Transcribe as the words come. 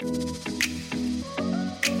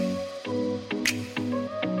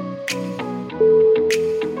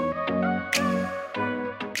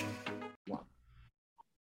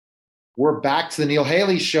We're back to the Neil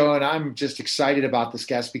Haley Show, and I'm just excited about this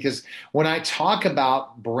guest because when I talk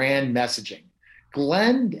about brand messaging,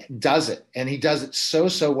 Glenn does it, and he does it so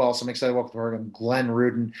well. So I'm excited to welcome to the program Glenn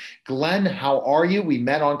Rudin. Glenn, how are you? We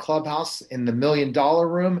met on Clubhouse in the $1 Million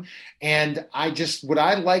Room, and what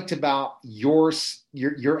I liked about your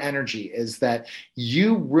energy is that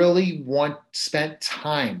you really spent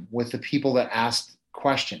time with the people that asked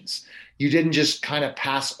questions. You didn't just kind of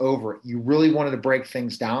pass over it. You really wanted to break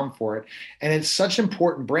things down for it. And it's such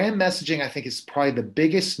important. Brand messaging, I think, is probably the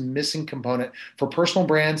biggest missing component for personal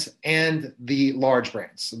brands and the large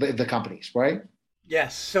brands, the companies, right?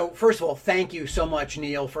 Yes. So first of all, thank you so much,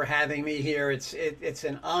 Neil, for having me here. It's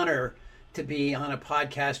an honor to be on a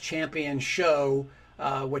podcast champion show,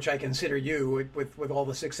 which I consider you with all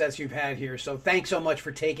the success you've had here. So thanks so much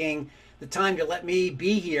for taking the time to let me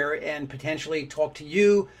be here and potentially talk to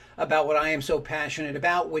you about what I am so passionate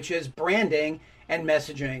about, which is branding and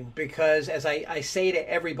messaging. Because as I say to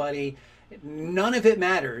everybody, none of it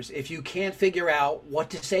matters if you can't figure out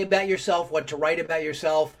what to say about yourself, what to write about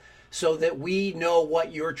yourself, so that we know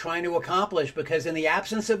what you're trying to accomplish. Because in the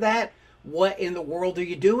absence of that, what in the world are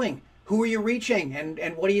you doing? Who are you reaching?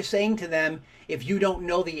 And what are you saying to them? If you don't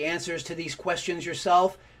know the answers to these questions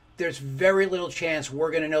yourself, there's very little chance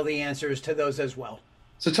we're going to know the answers to those as well.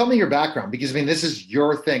 So tell me your background, because I mean, this is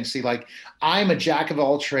your thing. See, like, I'm a jack of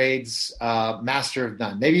all trades, master of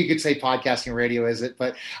none. Maybe you could say podcasting, radio is it,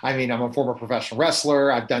 but I mean, I'm a former professional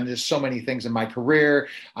wrestler. I've done just so many things in my career.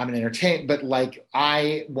 I'm an entertainer, but like,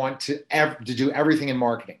 I want to do everything in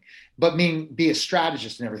marketing, but be a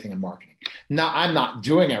strategist in everything in marketing. Now, I'm not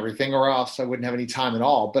doing everything, or else I wouldn't have any time at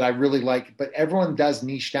all, but I really but everyone does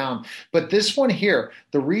niche down. But this one here,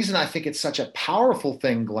 the reason I think it's such a powerful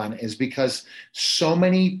thing, Glenn, is because so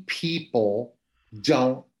many people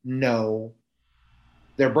don't know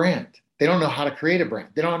their brand. They don't know how to create a brand.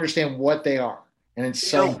 They don't understand what they are. And it's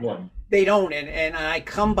so important. They don't. And I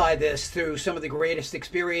come by this through some of the greatest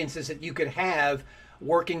experiences that you could have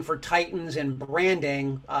working for Titans and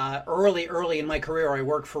branding. Early in my career, I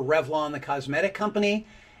worked for Revlon, the cosmetic company.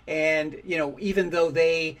 And, even though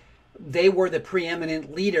they were the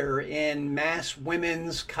preeminent leader in mass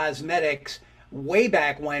women's cosmetics way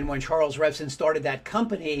back when Charles Revson started that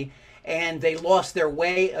company, and they lost their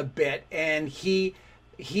way a bit, and he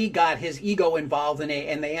got his ego involved in it,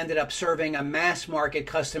 and they ended up serving a mass market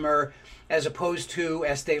customer as opposed to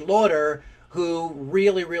Estee Lauder, who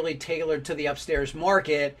really tailored to the upstairs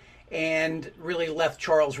market and really left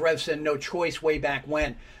Charles Revson no choice way back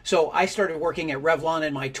when. So I started working at Revlon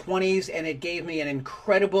in my 20s, and it gave me an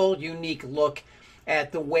incredible, unique look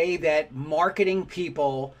at the way that marketing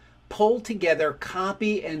people pull together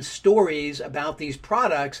copy and stories about these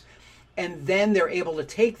products, and then they're able to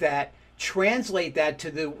take that, translate that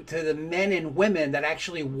to the men and women that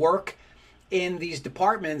actually work in these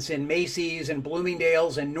departments in Macy's and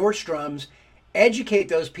Bloomingdale's and Nordstrom's, educate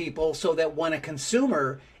those people so that when a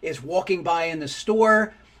consumer is walking by in the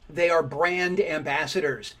store, they are brand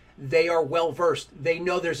ambassadors. They are well versed. They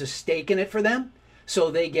know there's a stake in it for them, so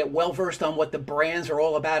they get well versed on what the brands are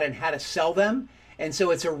all about and how to sell them. And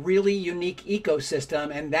so it's a really unique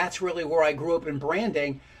ecosystem, and that's really where I grew up in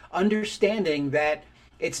branding, understanding that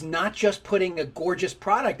it's not just putting a gorgeous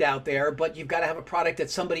product out there, but you've got to have a product that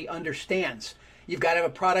somebody understands. You've got to have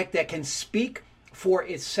a product that can speak for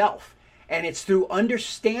itself. And it's through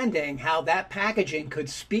understanding how that packaging could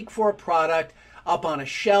speak for a product up on a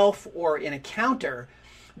shelf or in a counter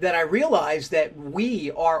that I realized that we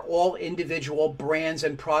are all individual brands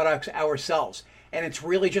and products ourselves. And it's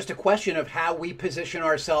really just a question of how we position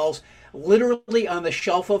ourselves literally on the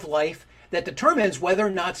shelf of life that determines whether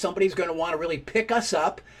or not somebody's going to want to really pick us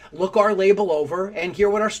up, look our label over, and hear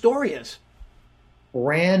what our story is.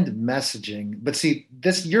 Brand messaging, but see,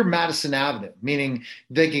 you're Madison Avenue, meaning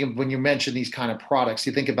thinking of when you mention these kind of products,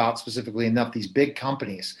 you think about specifically enough these big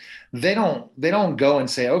companies. They don't go and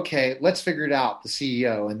say, okay, let's figure it out, the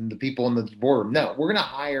CEO and the people in the boardroom. No, we're going to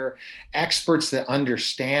hire experts that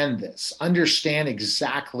understand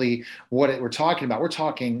exactly what we're talking about. We're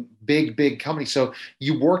talking big companies. So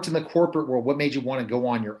you worked in the corporate world. What made you want to go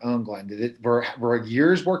on your own, Glenn? Were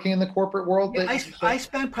years working in the corporate world? I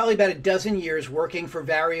spent probably about a dozen years working for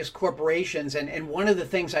various corporations. And one of the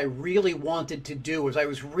things I really wanted to do was I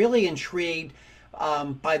was really intrigued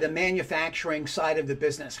by the manufacturing side of the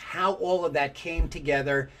business, how all of that came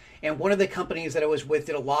together. And one of the companies that I was with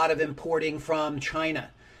did a lot of importing from China.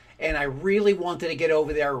 And I really wanted to get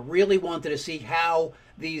over there, really wanted to see how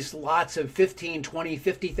these lots of 15, 20,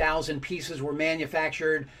 50,000 pieces were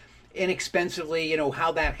manufactured inexpensively,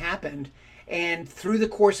 how that happened. And through the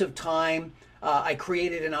course of time, I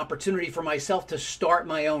created an opportunity for myself to start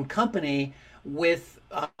my own company with,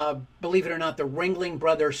 believe it or not, the Ringling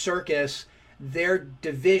Brothers Circus, their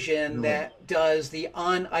division that does the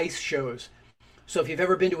on ice shows. So if you've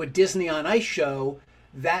ever been to a Disney on Ice show,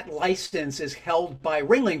 that license is held by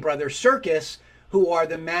Ringling Brothers Circus, who are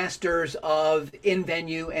the masters of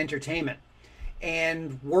in-venue entertainment.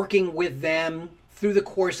 And working with them through the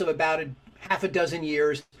course of about half a dozen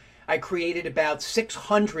years, I created about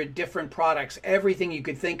 600 different products, everything you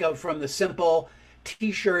could think of, from the simple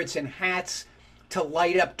t-shirts and hats to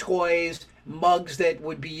light up toys, mugs that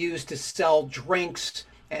would be used to sell drinks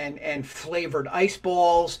and flavored ice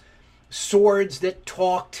balls, swords that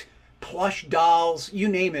talked, plush dolls, you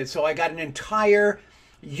name it. So I got an entire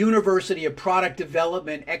university of product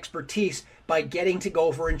development expertise by getting to go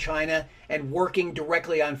over in China and working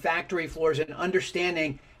directly on factory floors and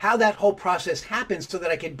understanding how that whole process happens so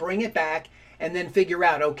that I could bring it back and then figure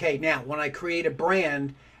out, okay, now when I create a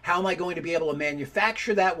brand, how am I going to be able to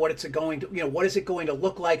manufacture that? What is it going to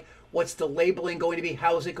look like? What's the labeling going to be?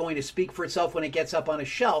 How is it going to speak for itself when it gets up on a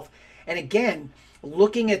shelf? And again,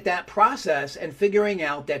 looking at that process and figuring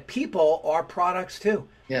out that people are products too.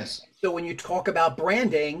 Yes. So when you talk about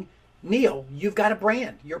branding, Neil, you've got a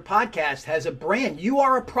brand. Your podcast has a brand. You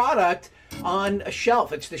are a product on a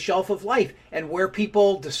shelf. It's the shelf of life. And where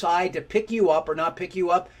people decide to pick you up or not pick you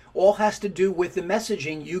up all has to do with the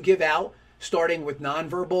messaging you give out, starting with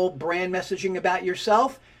nonverbal brand messaging about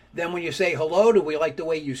yourself. Then when you say hello, do we like the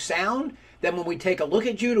way you sound? Then when we take a look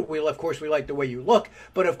at you, of course we like the way you look.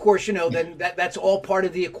 But of course, then that's all part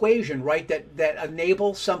of the equation, right? That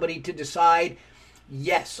enables somebody to decide,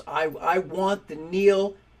 yes, I want the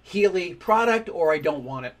Neil Healy product, or I don't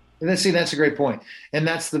want it. And that's a great point. And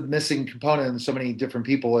that's the missing component in so many different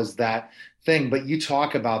people, is that thing. But you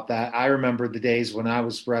talk about that. I remember the days when I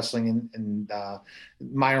was wrestling in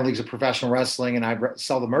minor leagues of professional wrestling, and I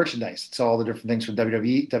sell the merchandise. Sell all the different things from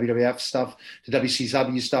WWE, WWF stuff to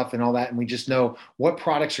WCW stuff and all that. And we just know what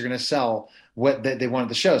products are going to sell, what they want at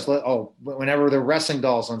the shows. Oh, whenever there are wrestling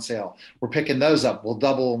dolls on sale, we're picking those up. We'll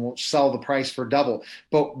double and we'll sell the price for double.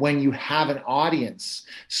 But when you have an audience,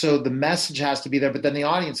 so the message has to be there, but then the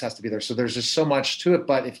audience has to be there. So there's just so much to it.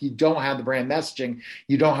 But if you don't have the brand messaging,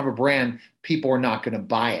 you don't have a brand, people are not going to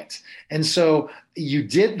buy it. And so you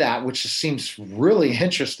did that, which seems really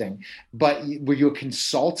interesting. But were you a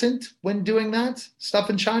consultant when doing that stuff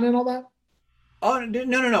in China and all that? Oh,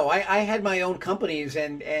 no. I had my own companies,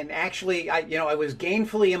 and actually, I was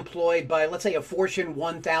gainfully employed by, let's say, a Fortune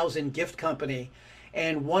 1000 gift company,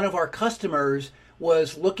 and one of our customers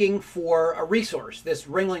was looking for a resource, this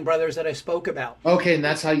Ringling Brothers that I spoke about. Okay, and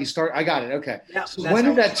that's how you start. I got it. Okay. Yeah, so when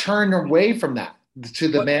did that turn away from that to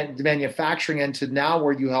the manufacturing and to now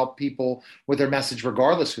where you help people with their message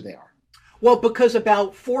regardless who they are? Well, because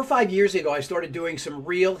about 4 or 5 years ago, I started doing some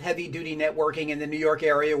real heavy-duty networking in the New York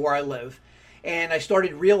area where I live. And I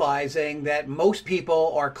started realizing that most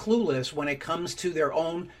people are clueless when it comes to their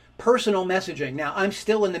own personal messaging. Now, I'm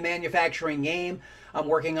still in the manufacturing game. I'm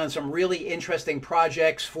working on some really interesting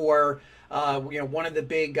projects for, one of the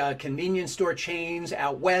big convenience store chains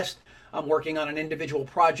out west. I'm working on an individual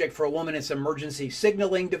project for a woman. It's an emergency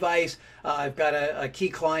signaling device. I've got a key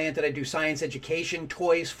client that I do science education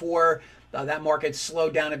toys for. That market's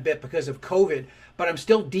slowed down a bit because of COVID, but I'm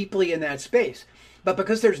still deeply in that space. But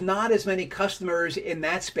because there's not as many customers in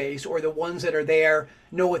that space, or the ones that are there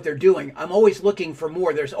know what they're doing, I'm always looking for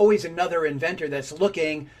more. There's always another inventor that's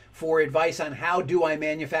looking for advice on how do I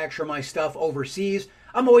manufacture my stuff overseas.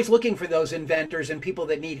 I'm always looking for those inventors and people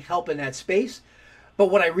that need help in that space.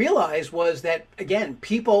 But what I realized was that, again,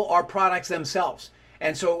 people are products themselves.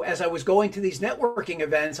 And so as I was going to these networking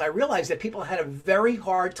events, I realized that people had a very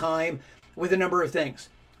hard time with a number of things.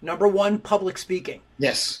 Number one, public speaking.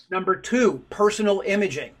 Yes. Number two, personal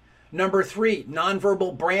imaging. Number three,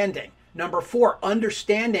 nonverbal branding. Number four,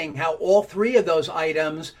 understanding how all three of those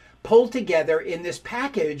items pull together in this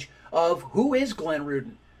package of who is Glenn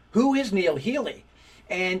Rudin, who is Neil Healy.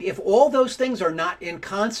 And if all those things are not in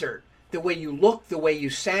concert, the way you look, the way you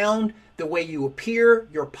sound, the way you appear,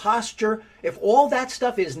 your posture, if all that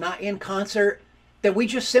stuff is not in concert, then we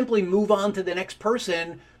just simply move on to the next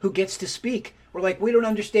person who gets to speak. We're like, we don't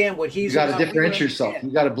understand what he's about. You got to differentiate yourself. You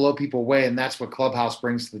got to blow people away. And that's what Clubhouse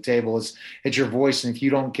brings to the table is it's your voice. And if you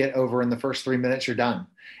don't get over in the first 3 minutes, you're done.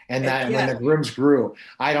 And when the rooms grew,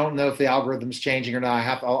 I don't know if the algorithm's changing or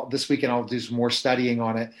not. This weekend I'll do some more studying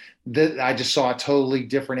on it. I just saw a totally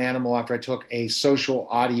different animal after I took a social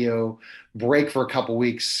audio break for a couple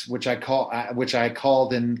weeks, which I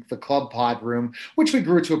called in the Club Pod room, which we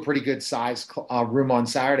grew to a pretty good size room on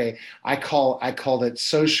Saturday. I called it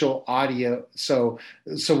social audio. So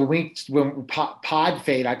when pod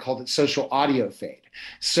fade, I called it social audio fade.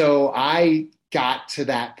 So I got to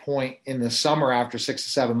that point in the summer after 6 to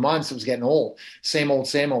 7 months. It was getting old. Same old,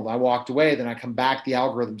 same old. I walked away. Then I come back. The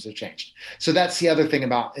algorithms have changed. So that's the other thing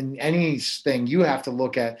about in anything you have to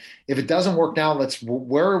look at. If it doesn't work now,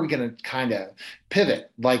 where are we going to kind of pivot?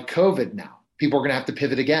 Like COVID now. People are going to have to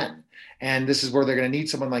pivot again. And this is where they're going to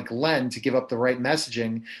need someone like Glenn to give up the right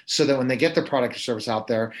messaging so that when they get their product or service out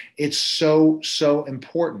there, it's so, so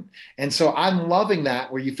important. And so I'm loving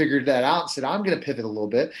that where you figured that out and said, I'm going to pivot a little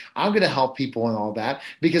bit. I'm going to help people and all that,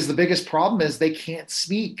 because the biggest problem is they can't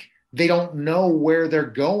speak. They don't know where they're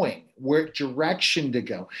going, what direction to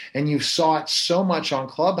go. And you saw it so much on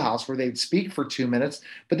Clubhouse where they'd speak for 2 minutes,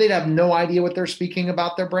 but they'd have no idea what they're speaking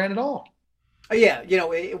about their brand at all. Yeah,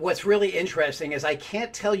 what's really interesting is I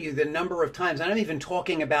can't tell you the number of times, and I'm even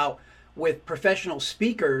talking about with professional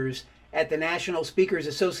speakers at the National Speakers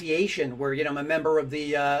Association, where I'm a member of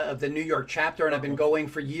the New York chapter, and I've been going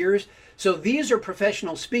for years. So these are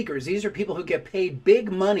professional speakers. These are people who get paid big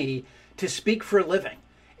money to speak for a living.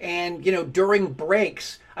 And during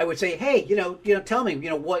breaks, I would say, hey, tell me,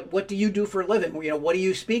 what do you do for a living? What do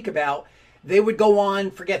you speak about? They would go on,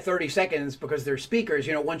 forget 30 seconds because they're speakers.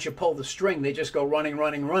 Once you pull the string, they just go running,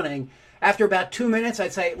 running, running. After about 2 minutes,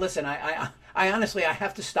 I'd say, listen, I honestly, I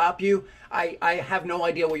have to stop you. I have no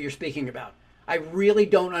idea what you're speaking about. I really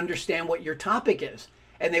don't understand what your topic is.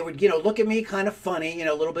 And they would, look at me kind of funny,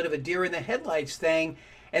 a little bit of a deer in the headlights thing.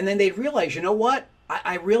 And then they'd realize, you know what?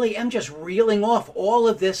 I really am just reeling off all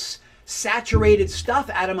of this saturated stuff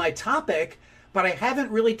out of my topic, but I haven't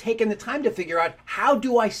really taken the time to figure out how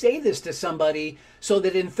do I say this to somebody so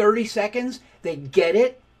that in 30 seconds they get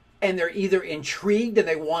it and they're either intrigued and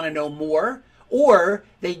they want to know more, or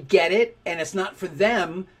they get it and it's not for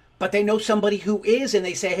them, but they know somebody who is, and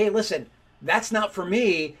they say, hey, listen, that's not for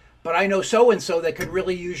me, but I know so-and-so that could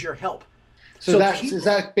really use your help. So is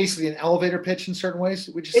that basically an elevator pitch in certain ways,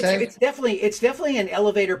 would you say? It's definitely an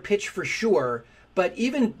elevator pitch for sure. But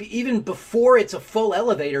even before it's a full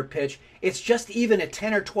elevator pitch, it's just even a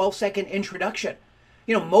 10 or 12 second introduction.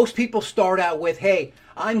 Most people start out with, hey,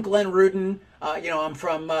 I'm Glenn Rudin. I'm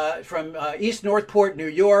from East Northport, New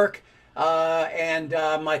York. And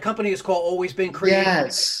my company is called Always Been Creative.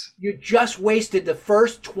 Yes. You just wasted the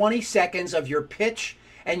first 20 seconds of your pitch,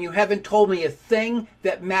 and you haven't told me a thing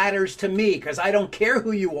that matters to me, because I don't care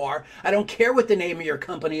who you are. I don't care what the name of your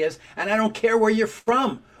company is, and I don't care where you're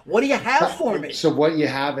from. What do you have for me? So what you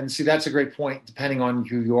have, and see, that's a great point, depending on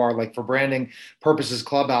who you are. Like for branding purposes,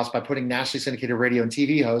 Clubhouse, by putting nationally syndicated radio and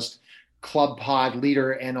TV host, Club Pod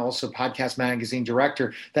leader, and also podcast magazine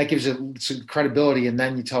director, that gives it some credibility, and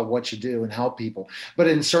then you tell what you do and help people. But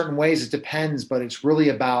in certain ways, it depends, but it's really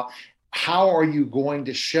about how are you going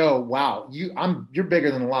to show, wow, you're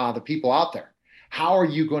bigger than a lot of the people out there. How are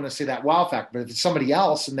you going to say that wow factor? But if it's somebody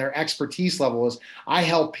else and their expertise level is, I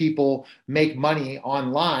help people make money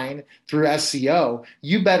online through SEO,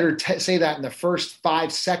 you better say that in the first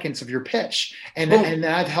 5 seconds of your pitch. And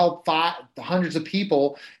that helped hundreds of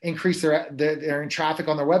people increase their traffic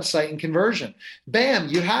on their website and conversion. Bam,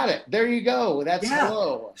 you had it. There you go. That's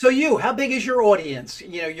hello. So how big is your audience?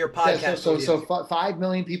 Your podcast. So 5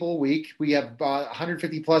 million people a week. We have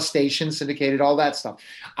 150 plus stations syndicated, all that stuff.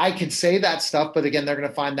 I could say that stuff, but again, they're going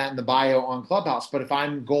to find that in the bio on Clubhouse. But if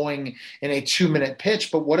I'm going in a 2-minute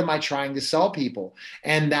pitch, but what am I trying to sell people?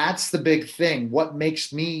 And that's the big thing. What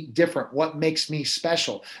makes me different? What makes me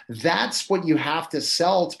special? That's what you have to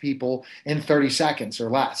sell to people in 30 seconds or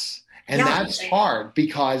less. And that's hard,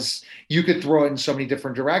 because you could throw it in so many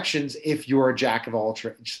different directions if you're a jack of all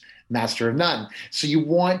trades, master of none. So you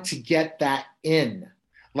want to get that in.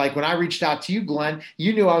 Like when I reached out to you, Glenn,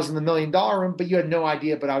 you knew I was in the $1 million room, but you had no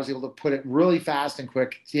idea, but I was able to put it really fast and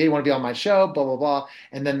quick. Hey, you want to be on my show, blah, blah, blah.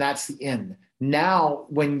 And then that's the in. Now,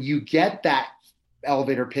 when you get that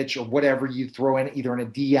elevator pitch or whatever you throw in, either in a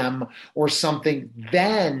DM or something,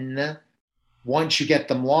 then once you get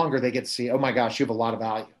them longer, they get to see, oh my gosh, you have a lot of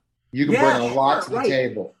value. You can bring a lot to the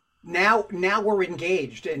table. Now we're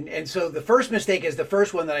engaged. And so the first mistake is the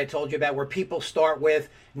first one that I told you about, where people start with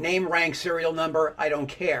name, rank, serial number. I don't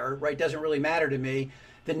care, right? Doesn't really matter to me.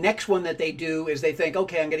 The next one that they do is they think,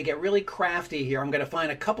 okay, I'm going to get really crafty here. I'm going to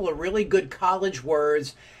find a couple of really good college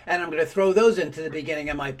words, and I'm going to throw those into the beginning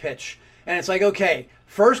of my pitch. And it's like, okay,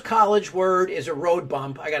 first college word is a road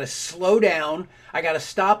bump. I got to slow down. I got to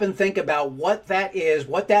stop and think about what that is,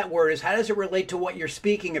 what that word is. How does it relate to what you're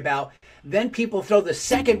speaking about? Then people throw the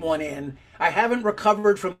second one in. I haven't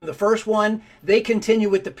recovered from the first one. They continue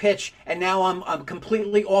with the pitch, and now I'm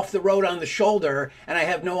completely off the road on the shoulder, and I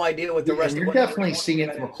have no idea what the rest of you're definitely seeing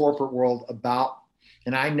it from a corporate world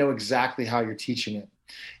and I know exactly how you're teaching it.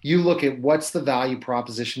 You look at what's the value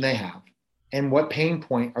proposition they have and what pain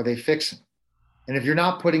point are they fixing. And if you're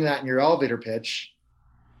not putting that in your elevator pitch,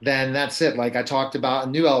 then that's it. Like I talked about a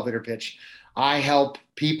new elevator pitch. I help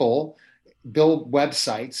people build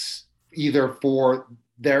websites either for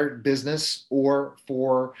their business or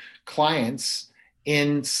for clients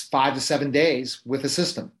in 5 to 7 days with a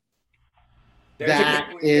system.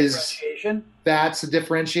 That's a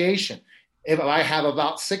differentiation. If I have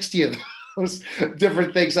about 60 of those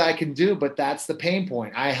different things I can do, but that's the pain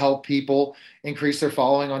point. I help people increase their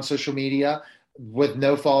following on social media with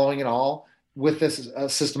no following at all with this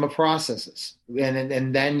system of processes.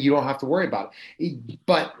 And then you don't have to worry about it.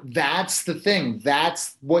 But that's the thing.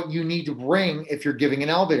 That's what you need to bring if you're giving an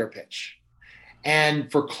elevator pitch.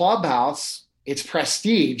 And for Clubhouse, its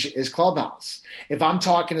prestige is Clubhouse. If I'm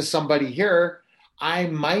talking to somebody here, I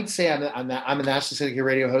might say I'm a national syndicated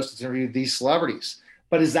radio host that's interviewed these celebrities,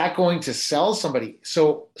 but is that going to sell somebody?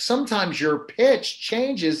 So sometimes your pitch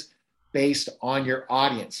changes based on your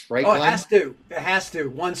audience, right? Oh, Glenn? It has to.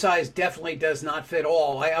 One size definitely does not fit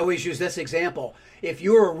all. I always use this example. If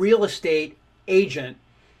you're a real estate agent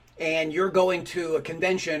and you're going to a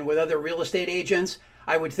convention with other real estate agents,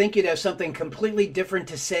 I would think you'd have something completely different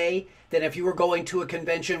to say than if you were going to a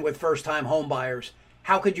convention with first-time home buyers.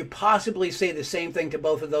 How could you possibly say the same thing to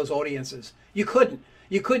both of those audiences? You couldn't.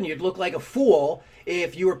 You'd look like a fool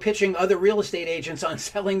if you were pitching other real estate agents on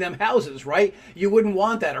selling them houses, right? You wouldn't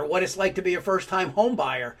want that, or what it's like to be a first-time home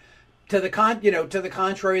buyer. To the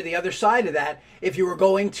contrary, the other side of that, if you were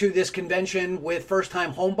going to this convention with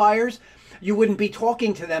first-time home buyers, you wouldn't be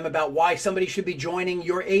talking to them about why somebody should be joining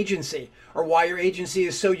your agency or why your agency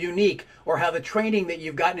is so unique or how the training that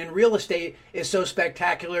you've gotten in real estate is so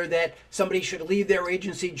spectacular that somebody should leave their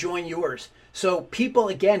agency, join yours. So people,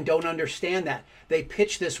 again, don't understand that. They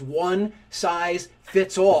pitch this one size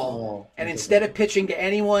fits all. And instead of pitching to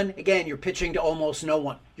anyone, again, you're pitching to almost no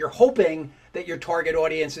one. You're hoping that your target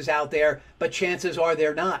audience is out there, but chances are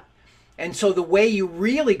they're not. And so the way you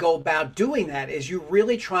really go about doing that is you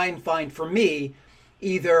really try and find, for me,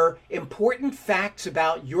 either important facts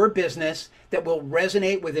about your business that will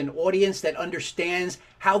resonate with an audience that understands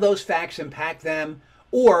how those facts impact them,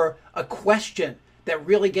 or a question that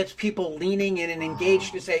really gets people leaning in and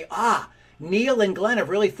engaged to say, Neil and Glenn have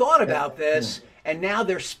really thought about this, and now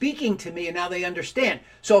they're speaking to me, and now they understand.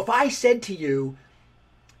 So if I said to you,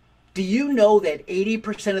 do you know that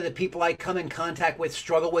 80% of the people I come in contact with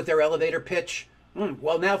struggle with their elevator pitch?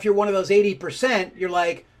 Well, now if you're one of those 80%, you're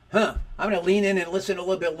like, I'm going to lean in and listen a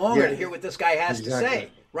little bit longer to hear what this guy has to say,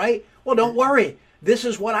 right? Well, don't worry. This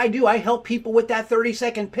is what I do. I help people with that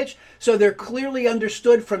 30-second pitch, so they're clearly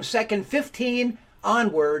understood from second 15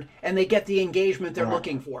 onward, and they get the engagement they're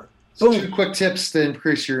looking for. So 2 quick tips to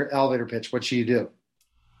increase your elevator pitch. What should you do?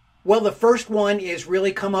 Well, the first one is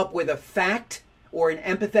really come up with a fact or an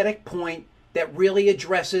empathetic point that really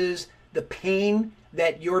addresses the pain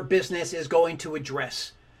that your business is going to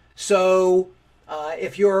address. So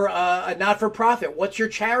if you're a not-for-profit, what's your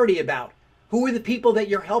charity about? Who are the people that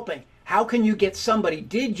you're helping? How can you get somebody?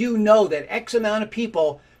 Did you know that X amount of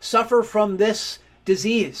people suffer from this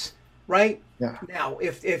disease, right? Yeah. Now,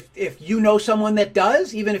 if you know someone that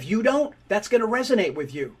does, even if you don't, that's going to resonate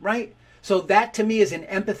with you, right? So that to me is an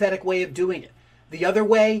empathetic way of doing it. The other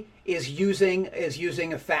way is using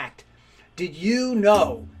a fact. Did you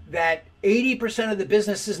know that 80% of the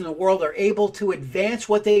businesses in the world are able to advance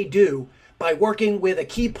what they do by working with a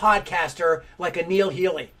key podcaster like a Neil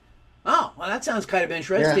Healy? Oh, well, that sounds kind of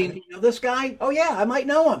interesting. Yeah. Do you know this guy? Oh, yeah, I might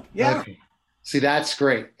know him. Yeah. Okay. See, that's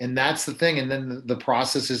great. And that's the thing. And then the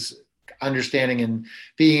process is understanding and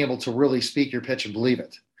being able to really speak your pitch and believe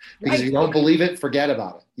it. Because if you don't believe it, forget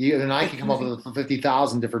about it. I can come up with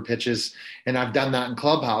 50,000 different pitches, and I've done that in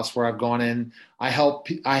Clubhouse where I've gone in. I help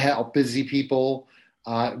busy people.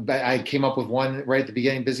 I came up with one right at the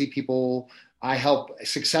beginning. Busy people. I help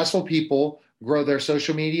successful people grow their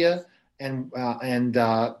social media and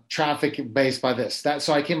traffic based by this.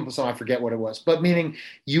 So I came up with something, I forget what it was, but meaning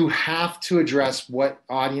you have to address what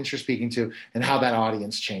audience you're speaking to and how that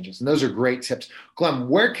audience changes. And those are great tips. Glenn,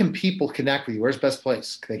 where can people connect with you? Where's the best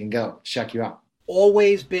place they can go check you out?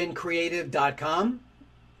 alwaysbeencreative.com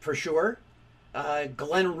for sure.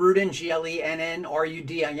 Glenn Rudin,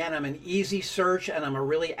 GLENNRUDIN. I'm an easy search, and I'm a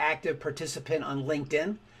really active participant on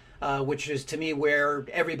LinkedIn, which is to me where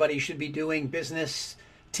everybody should be doing business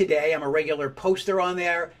today. I'm a regular poster on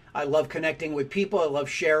there. I love connecting with people. I love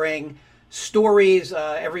sharing stories.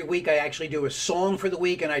 Every week I actually do a song for the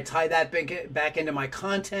week, and I tie that back into my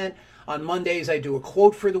content. On Mondays I do a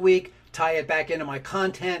quote for the week, tie it back into my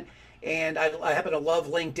content, and I happen to love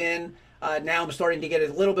LinkedIn. Now I'm starting to get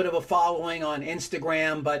a little bit of a following on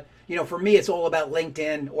Instagram, but for me, it's all about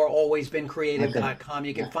LinkedIn or alwaysbeencreative.com.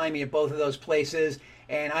 You can find me at both of those places,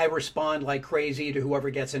 and I respond like crazy to whoever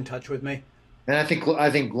gets in touch with me. And I think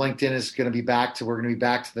LinkedIn is going to be back to, we're going to be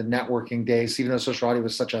back to the networking days, even though social audio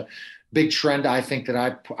was such a big trend. I think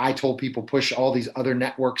that I told people push all these other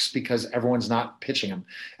networks because everyone's not pitching them.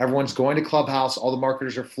 Everyone's going to Clubhouse. All the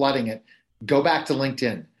marketers are flooding it. Go back to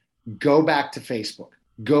LinkedIn. Go back to Facebook.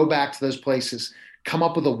 Go back to those places, come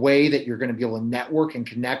up with a way that you're going to be able to network and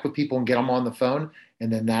connect with people and get them on the phone.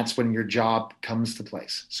 And then that's when your job comes to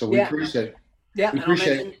place. So we appreciate it. Yeah. We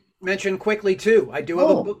appreciate it. Mention quickly too, I do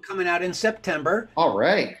have a book coming out in September. All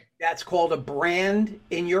right. That's called A Brand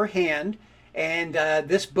in Your Hand. And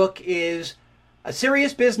this book is a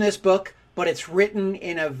serious business book, but it's written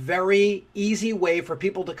in a very easy way for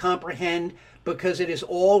people to comprehend because it is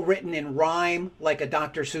all written in rhyme like a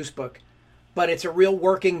Dr. Seuss book. But it's a real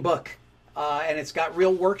working book, and it's got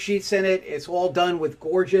real worksheets in it. It's all done with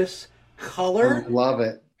gorgeous color. I love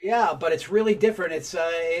it. Yeah, but it's really different.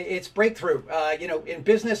 It's breakthrough. In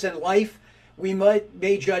business and life, we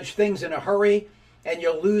may judge things in a hurry, and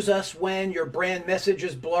you'll lose us when your brand message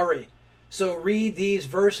is blurry. So read these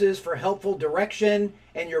verses for helpful direction,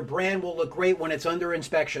 and your brand will look great when it's under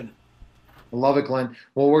inspection. I love it, Glenn.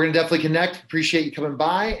 Well, we're going to definitely connect. Appreciate you coming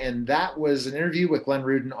by. And that was an interview with Glenn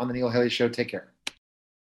Rudin on the Neil Haley Show. Take care.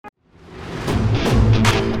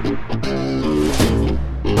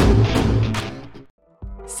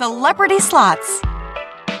 Celebrity Slots.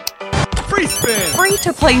 Free spin. Free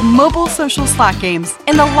to play mobile social slot games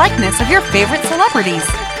in the likeness of your favorite celebrities.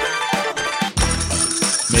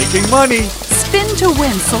 Making money. Spin to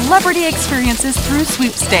win celebrity experiences through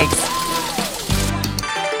sweepstakes.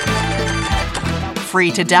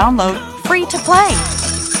 Free to download, free to play.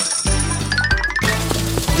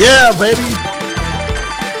 Yeah, baby.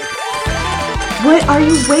 What are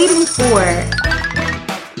you waiting for?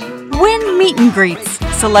 Win meet and greets,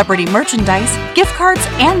 celebrity merchandise, gift cards,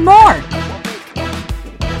 and more.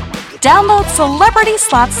 Download Celebrity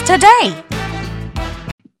Slots today.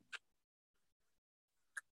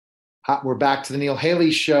 We're back to the Neil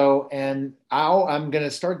Haley Show, and I'm going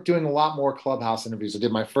to start doing a lot more Clubhouse interviews. I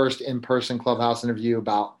did my first in-person Clubhouse interview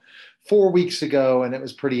about 4 weeks ago, and it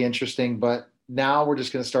was pretty interesting. But now we're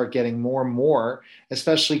just going to start getting more and more,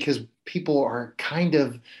 especially because people are kind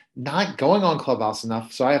of not going on Clubhouse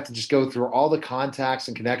enough. So I have to just go through all the contacts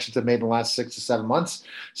and connections I've made in the last 6 to 7 months.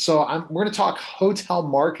 So we're going to talk hotel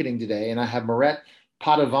marketing today, and I have Maret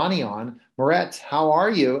Padovani on. Maret, how are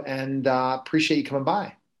you? And appreciate you coming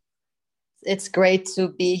by. It's great to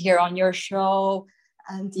be here on your show.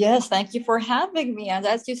 And yes, thank you for having me. And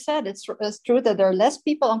as you said, it's true that there are less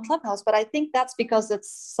people on Clubhouse, but I think that's because it's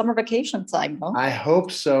summer vacation time, no? I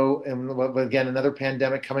hope so. And again, another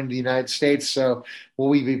pandemic coming to the United States. So will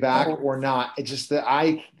we be back or not? It's just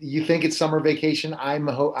that you think it's summer vacation. I'm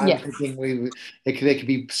thinking they could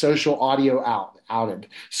be social audio outed.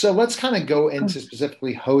 So let's kind of go into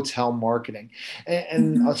specifically hotel marketing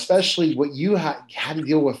and especially what you had to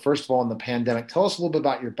deal with, first of all, in the pandemic. Tell us a little bit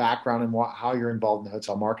about your background and how you're involved in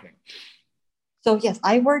hotel marketing. So yes,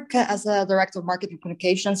 I work as a director of marketing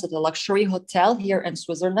communications at a luxury hotel here in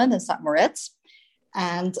Switzerland in St. Moritz.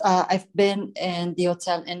 And I've been in the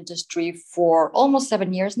hotel industry for almost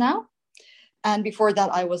 7 years now. And before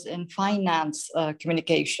that, I was in finance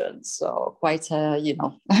communications. So quite,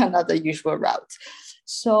 not the usual route.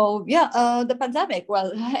 So the pandemic,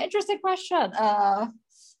 well, interesting question.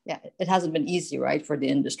 It hasn't been easy, right, for the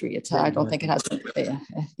industry. I don't think it has been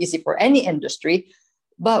easy for any industry.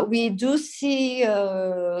 But we do see,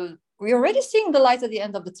 we're already seeing the light at the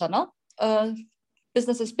end of the tunnel.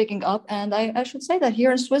 Business is picking up. And I should say that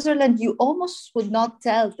here in Switzerland, you almost would not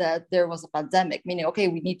tell that there was a pandemic, meaning, okay,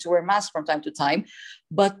 we need to wear masks from time to time,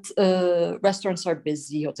 but restaurants are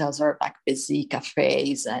busy, hotels are back busy,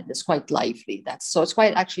 cafes, and it's quite lively. So it's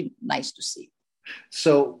quite actually nice to see.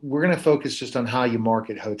 So we're going to focus just on how you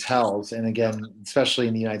market hotels. And again, especially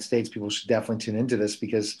in the United States, people should definitely tune into this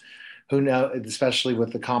because who know, especially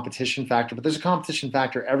with the competition factor, but there's a competition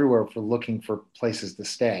factor everywhere for looking for places to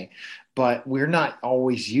stay. But we're not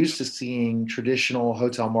always used to seeing traditional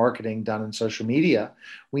hotel marketing done in social media.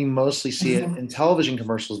 We mostly see it in television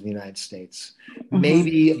commercials in the United States,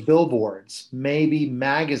 maybe billboards, maybe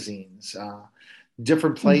magazines,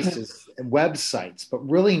 different places, websites, but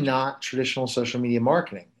really not traditional social media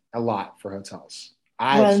marketing a lot for hotels.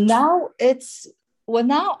 Now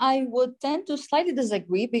I would tend to slightly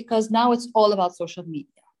disagree because now it's all about social media,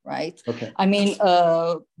 right? Okay. I mean,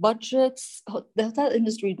 budgets, the hotel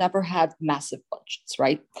industry never had massive budgets,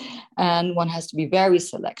 right? And one has to be very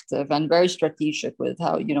selective and very strategic with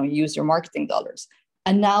how, you use your marketing dollars.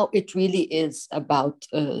 And now it really is about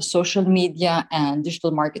social media and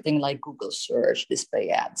digital marketing like Google search, display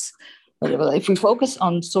ads. But if we focus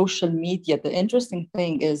on social media, the interesting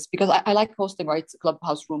thing is, because I like hosting, right,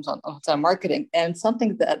 clubhouse rooms on hotel marketing, and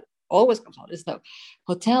something that always comes out is that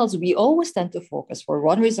hotels, we always tend to focus for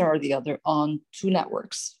one reason or the other on two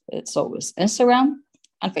networks. It's always Instagram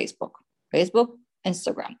and Facebook. Facebook,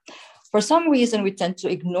 Instagram. For some reason, we tend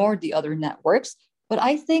to ignore the other networks, but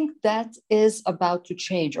I think that is about to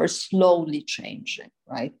change or slowly changing,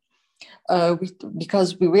 right?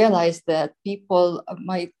 Because we realize that people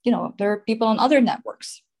might, there are people on other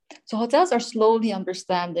networks. So hotels are slowly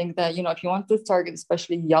understanding that, if you want to target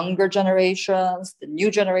especially younger generations, the new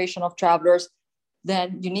generation of travelers,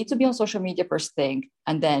 then you need to be on social media first thing.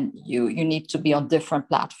 And then you need to be on different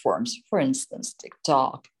platforms. For instance,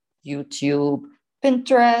 TikTok, YouTube,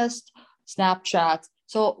 Pinterest, Snapchat.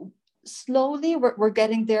 So slowly we're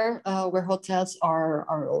getting there where hotels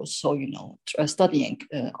are also, studying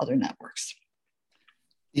other networks.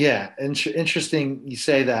 Yeah, interesting you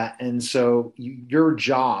say that. And so your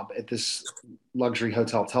job at this luxury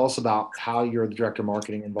hotel, tell us about how you're the director of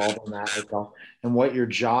marketing involved in that hotel and what your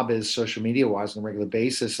job is social media wise on a regular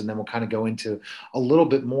basis. And then we'll kind of go into a little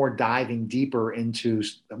bit more diving deeper into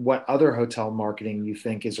what other hotel marketing you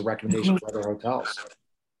think is a recommendation for other hotels.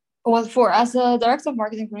 Well, as a director of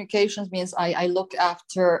marketing communications means I look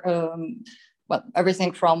after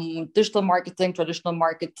everything from digital marketing, traditional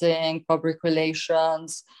marketing, public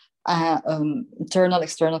relations, internal,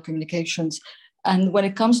 external communications. And when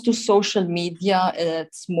it comes to social media,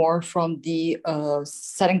 it's more from the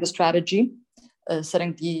setting the strategy,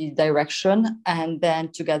 setting the direction, and then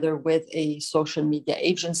together with a social media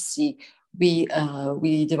agency, we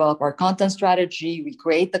develop our content strategy, we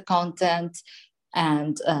create the content,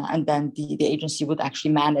 and then the agency would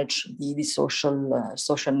actually manage the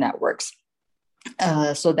social networks.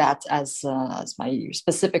 So that as my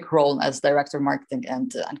specific role as director of marketing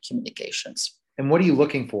and communications. And what are you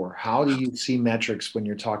looking for? How do you see metrics when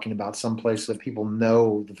you're talking about some place that people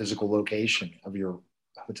know the physical location of your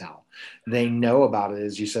hotel? They know about it,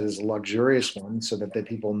 as you said, as a luxurious one, so that the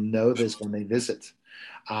people know this when they visit.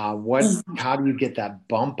 How do you get that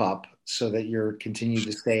bump up so that you're continue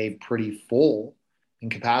to stay pretty full in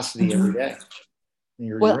capacity every day?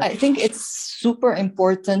 Well, I think it's super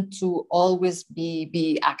important to always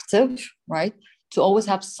be active, right? To always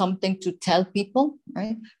have something to tell people,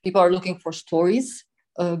 right? People are looking for stories.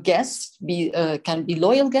 Guests can be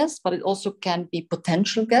loyal guests, but it also can be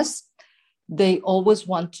potential guests. They always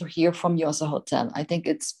want to hear from you as a hotel. I think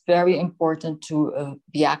it's very important to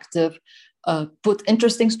be active, put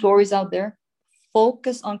interesting stories out there,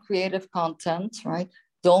 focus on creative content, right?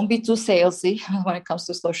 Don't be too salesy when it comes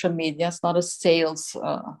to social media. It's not a sales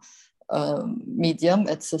medium.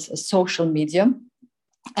 It's a social medium.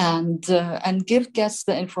 And give guests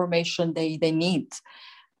the information they need.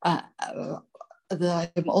 I'm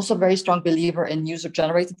also a very strong believer in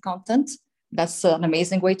user-generated content. That's an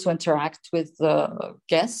amazing way to interact with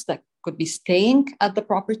guests that could be staying at the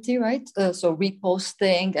property, right? So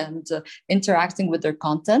reposting and interacting with their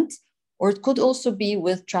content. Or it could also be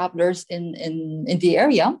with travelers in the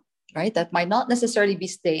area, right? That might not necessarily be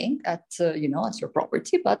staying at your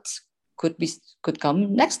property, but could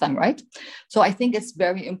come next time, right? So I think it's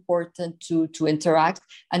very important to interact,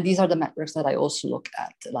 and these are the metrics that I also look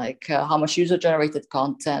at, like how much user-generated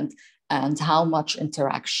content and how much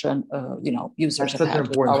interaction users have had. That's such an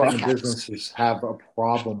important thing businesses have a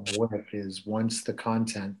problem with is once the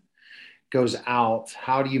content goes out,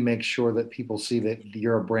 how do you make sure that people see that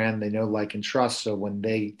you're a brand they know, like, and trust? So when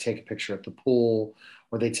they take a picture at the pool,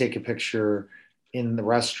 or they take a picture in the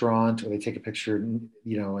restaurant, or they take a picture, in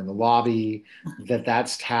the lobby,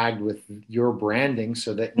 that's tagged with your branding,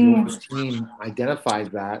 so that your team identifies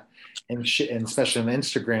that, and especially on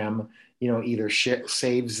Instagram, either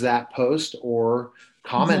saves that post or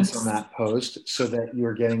comments on that post, so that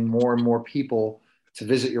you're getting more and more people to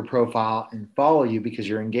visit your profile and follow you because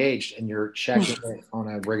you're engaged and you're checking it on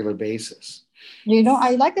a regular basis.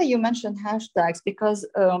 I like that you mentioned hashtags because,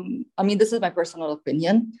 this is my personal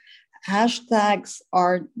opinion. Hashtags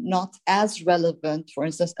are not as relevant, for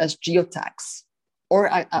instance, as geotags or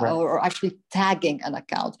actually tagging an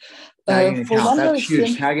account. Tagging account, that's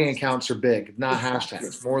huge. Tagging accounts are big, not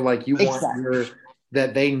hashtags. More like you want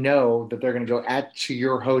that they know that they're going to go to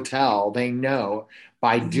your hotel. They know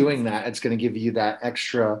by doing that, it's going to give you that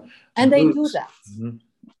extra. And boost. They do that. Mm-hmm.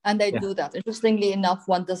 And they do that. Interestingly enough,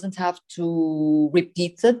 one doesn't have to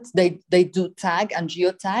repeat it. They do tag and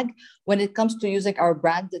geotag. When it comes to using our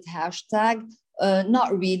branded hashtag,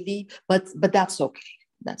 not really, but that's okay.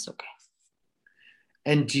 That's okay.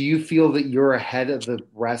 And do you feel that you're ahead of the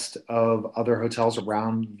rest of other hotels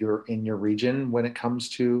around in your region when it comes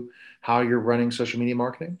to how you're running social media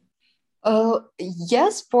marketing?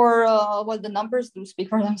 Yes, the numbers do speak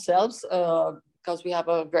for themselves because we have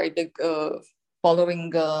a very big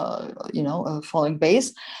following, following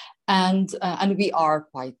base, and we are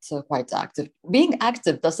quite active. Being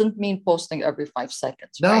active doesn't mean posting every 5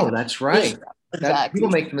 seconds. No, right? That's right. Exactly.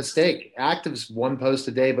 People make the mistake. Active's one post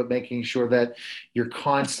a day, but making sure that you're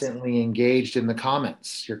constantly engaged in the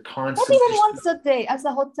comments. You're constantly. Not even once a day. As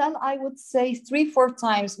a hotel, I would say 3-4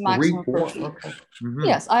 times maximum per week. Okay. Mm-hmm.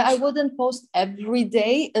 Yes, I wouldn't post every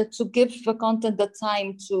day to give the content the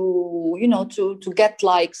time to get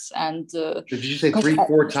likes and. Did you say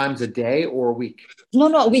 3-4 times a day or a week? No,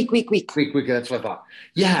 a week. Week. That's what I thought.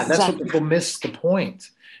 Yeah, that's what people miss the point.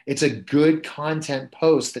 It's a good content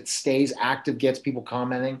post that stays active, gets people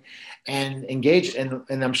commenting and engaged. And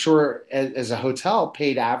I'm sure as a hotel,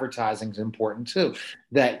 paid advertising is important too,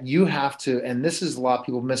 that you have to, and this is a lot of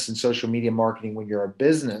people miss in social media marketing when you're a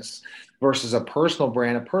business versus a personal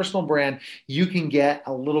brand. A personal brand, you can get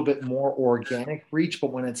a little bit more organic reach,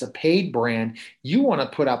 but when it's a paid brand, you want to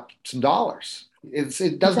put up some dollars.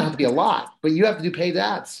 It doesn't have to be a lot, but you have to do paid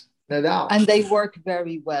ads. No doubt. And they work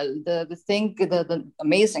very well. The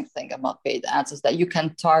amazing thing about paid ads is that you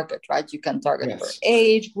can target, right? You can target for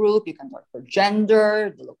age group, you can target for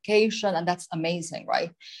gender, the location, and that's amazing,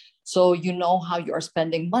 right? So you know how you are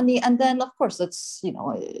spending money. And then, of course, it's,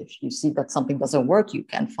 if you see that something doesn't work, you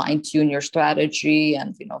can fine tune your strategy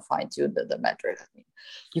and, fine tune the metric.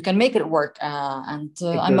 You can make it work. I'm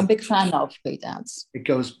a big fan of paid ads. It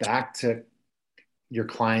goes back to your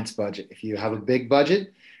client's budget. If you have a big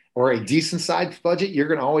budget, or a decent sized budget, you're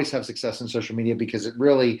going to always have success in social media because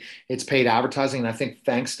it's paid advertising. And I think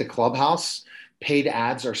thanks to Clubhouse, paid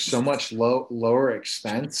ads are so much lower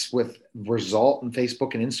expense with result in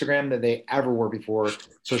Facebook and Instagram than they ever were before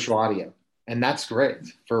social audio. And that's great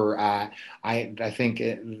for, I think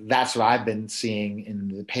that's what I've been seeing in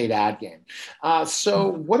the paid ad game. So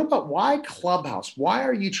what about why Clubhouse? Why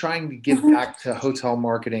are you trying to give back to hotel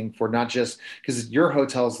marketing for not just, because your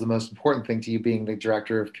hotel is the most important thing to you being the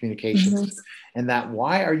director of communications, and that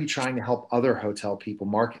why are you trying to help other hotel people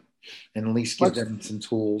market and at least give them some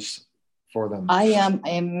tools for them? I am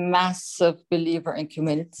a massive believer in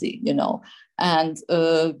community, and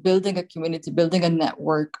building a community, building a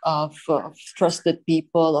network of trusted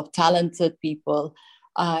people, of talented people.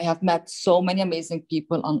 I have met so many amazing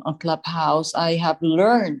people on Clubhouse. I have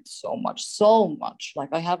learned so much. Like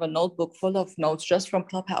I have a notebook full of notes just from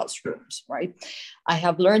Clubhouse rooms, right? I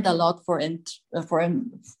have learned a lot, for instance,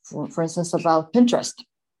 about Pinterest.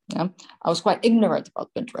 Yeah, I was quite ignorant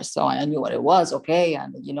about Pinterest, so I knew what it was. Okay,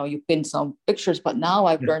 and you pin some pictures, but now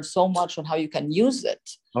I've learned so much on how you can use it.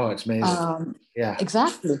 Oh, it's amazing. Yeah,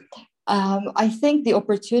 exactly. I think the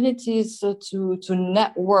opportunities to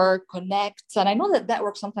network, connect, and I know that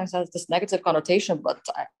network sometimes has this negative connotation, but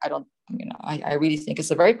I don't. I really think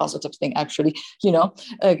it's a very positive thing, actually.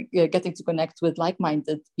 Getting to connect with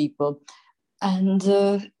like-minded people. And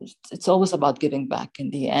it's always about giving back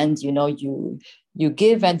in the end. You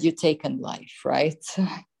give and you take in life, right?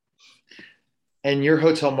 And your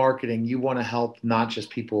hotel marketing, you want to help not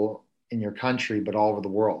just people in your country, but all over the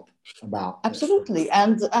world about absolutely.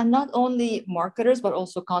 And not only marketers, but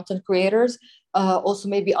also content creators, also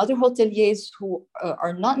maybe other hoteliers who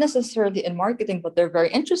are not necessarily in marketing, but they're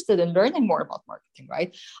very interested in learning more about marketing,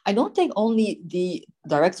 right? I don't think only the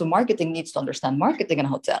director of marketing needs to understand marketing in a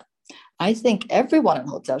hotel. I think everyone in a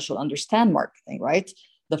hotel should understand marketing, right?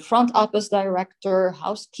 The front office director,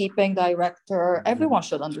 housekeeping director, everyone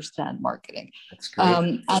should understand marketing. That's great.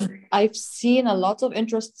 And I've seen a lot of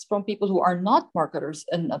interests from people who are not marketers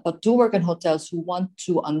but do work in hotels who want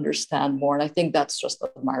to understand more. And I think that's just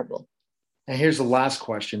admirable. And here's the last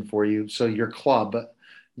question for you. So your club,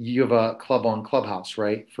 you have a club on Clubhouse,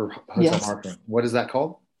 right? For hotel marketing. What is that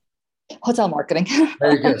called? Hotel marketing.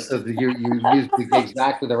 Very good. So you used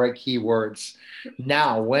exactly the right keywords.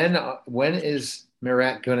 Now, when is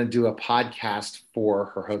Mirette going to do a podcast for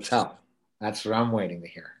her hotel? That's what I'm waiting to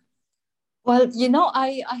hear. Well,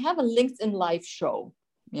 I have a LinkedIn live show.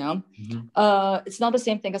 Yeah. It's not the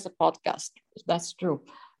same thing as a podcast. That's true.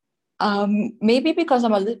 Maybe because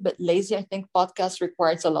I'm a little bit lazy, I think podcast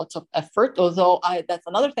requires a lot of effort. Although that's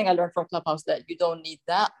another thing I learned from Clubhouse, that you don't need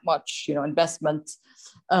that much, investment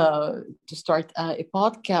to start a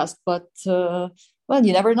podcast. But well,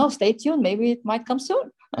 you never know. Stay tuned. Maybe it might come soon.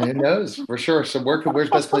 Who knows? For sure. So where's the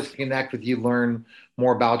best place to connect with you, learn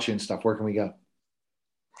more about you and stuff? Where can we go?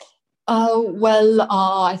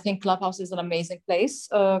 I think Clubhouse is an amazing place.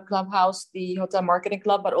 Clubhouse, the Hotel Marketing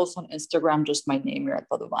Club, but also on Instagram, just my name, Mirette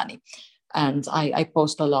Padovani. And I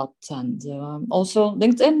post a lot, and also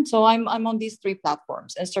LinkedIn. So I'm on these three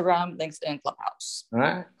platforms: Instagram, LinkedIn, Clubhouse. All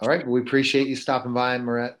right. Well, we appreciate you stopping by,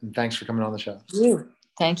 Mirette, and thanks for coming on the show.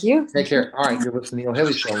 Thank you. Take care. All right, you're listening to Neil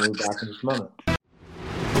Haley Show. We'll be back in just a moment.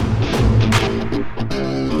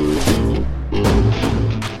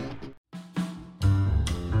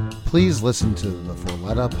 Please listen to the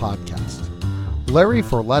Forletta podcast. Larry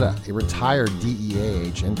Forletta, a retired DEA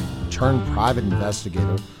agent turned private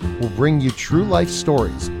investigator, will bring you true life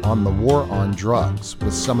stories on the war on drugs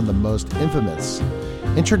with some of the most infamous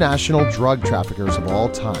international drug traffickers of all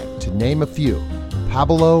time, to name a few: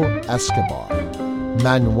 Pablo Escobar,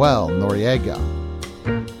 Manuel Noriega,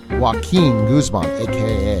 Joaquin Guzman,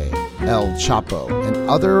 aka El Chapo, and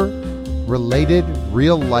other related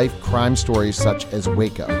real-life crime stories such as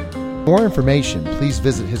Waco. For more information, please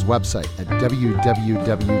visit his website at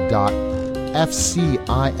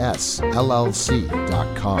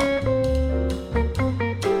www.fcisllc.com.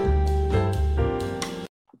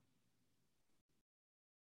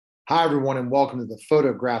 Hi, everyone, and welcome to the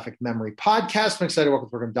Photographic Memory Podcast. I'm excited to welcome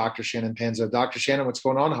the program Dr. Shannon Panzo. Dr. Shannon, what's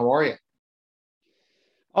going on? How are you?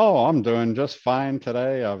 Oh, I'm doing just fine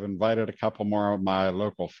today. I've invited a couple more of my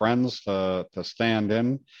local friends to stand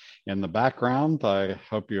in the background. I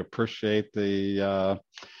hope you appreciate the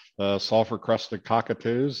sulfur-crusted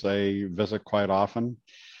cockatoos. They visit quite often.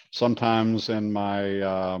 Sometimes in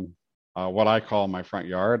my what I call my front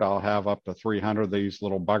yard, I'll have up to 300 of these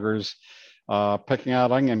little buggers picking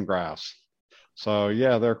out onion grass. So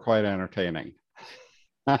yeah, they're quite entertaining.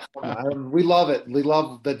 We love it. We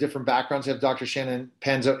love the different backgrounds. We have Dr. Shannon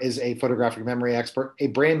Panzo is a photographic memory expert, a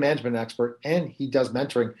brand management expert, and he does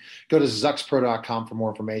mentoring. Go to zuxpro.com for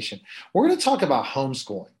more information. We're going to talk about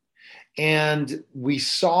homeschooling. And we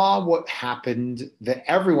saw what happened, that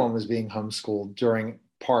everyone was being homeschooled during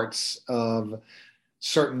parts of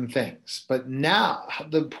certain things. But now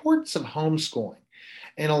the importance of homeschooling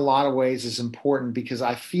in a lot of ways is important, because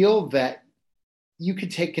I feel that you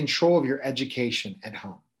could take control of your education at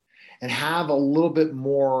home and have a little bit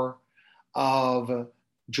more of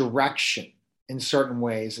direction in certain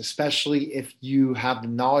ways, especially if you have the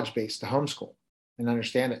knowledge base to homeschool and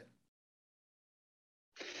understand it.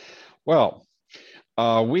 Well,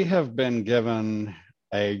 we have been given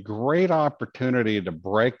a great opportunity to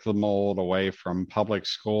break the mold away from public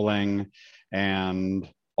schooling and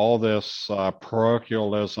all this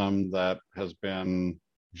parochialism that has been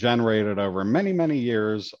generated over many, many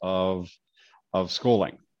years of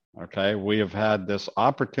schooling. Okay, we have had this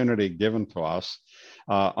opportunity given to us,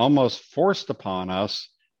 almost forced upon us,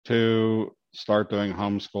 to start doing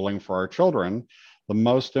homeschooling for our children, the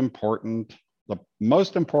most important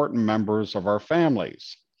members of our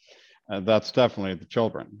families. That's definitely the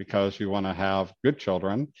children, because you want to have good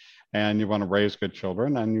children, and you want to raise good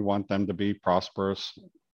children, and you want them to be prosperous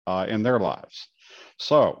in their lives.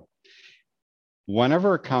 So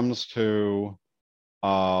whenever it comes to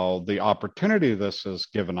the opportunity this has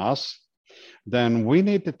given us, then we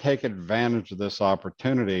need to take advantage of this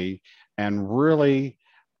opportunity and really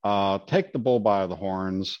take the bull by the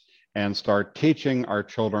horns and start teaching our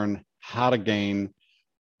children how to gain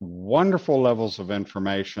wonderful levels of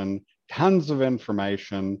information, tons of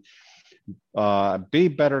information, be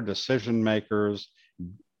better decision makers,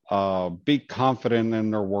 be confident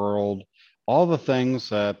in their world, all the things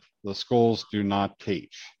that the schools do not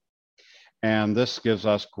teach. And this gives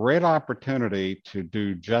us great opportunity to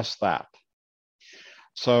do just that.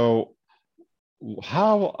 So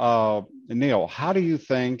how, Neil, how do you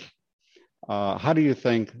think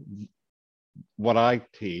what I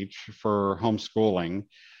teach for homeschooling,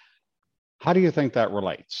 how do you think that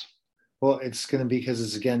relates? Well, it's going to be, because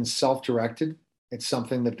it's, again, self-directed. It's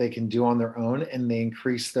something that they can do on their own, and they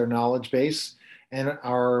increase their knowledge base and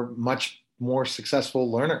are much more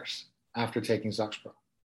successful learners after taking ZuxPro.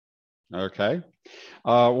 Okay.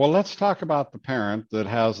 Well, let's talk about the parent that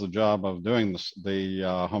has the job of doing the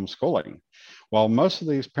homeschooling. Well, most of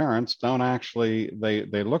these parents don't actually,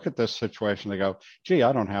 they look at this situation, they go, gee,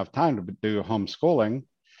 I don't have time to do homeschooling.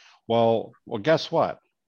 Well, guess what?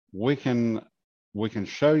 We can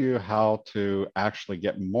show you how to actually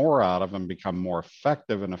get more out of and become more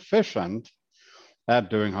effective and efficient at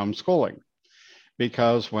doing homeschooling.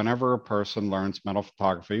 Because whenever a person learns mental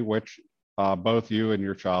photography, which both you and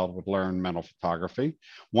your child would learn mental photography.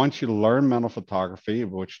 Once you learn mental photography,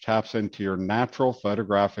 which taps into your natural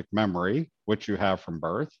photographic memory, which you have from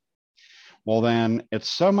birth, well, then it's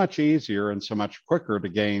so much easier and so much quicker to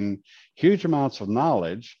gain huge amounts of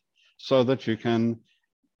knowledge so that you can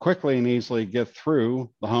quickly and easily get through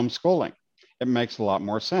the homeschooling. It makes a lot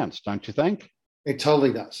more sense, don't you think? It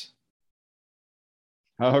totally does.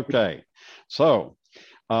 Okay, so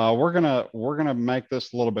we're gonna make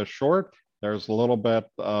this a little bit short. There's a little bit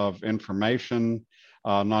of information,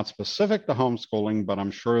 not specific to homeschooling, but I'm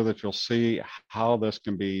sure that you'll see how this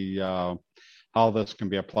can be applied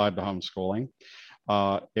to homeschooling.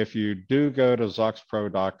 If you do go to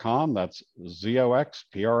zoxpro.com, that's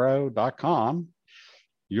zoxpro.com,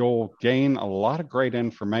 you'll gain a lot of great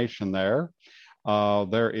information there.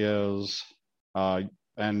 There is,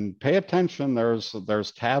 and pay attention,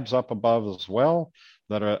 there's tabs up above as well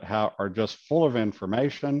that are just full of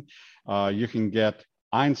information. You can get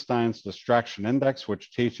Einstein's Distraction Index,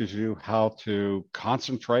 which teaches you how to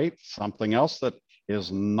concentrate, something else that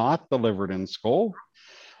is not delivered in school.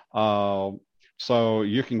 So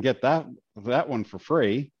you can get that one for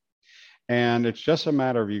free. And it's just a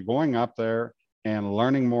matter of you going up there and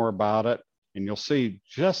learning more about it. And you'll see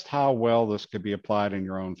just how well this could be applied in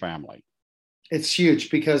your own family. It's huge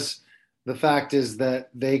because the fact is that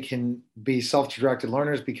they can be self-directed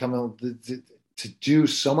learners, to do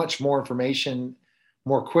so much more information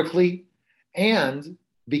more quickly and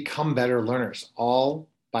become better learners, all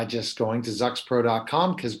by just going to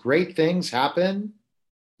zoxpro.com, because great things happen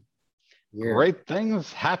here. Great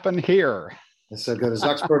things happen here. And so go to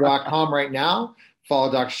zoxpro.com right now,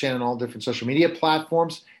 follow Dr. Shannon on all different social media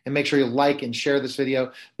platforms, and make sure you like and share this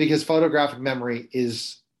video because photographic memory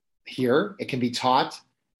is here. It can be taught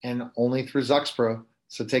and only through ZuxPro.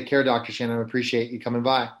 So take care, Dr. Shannon. I appreciate you coming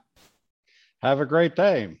by. Have a great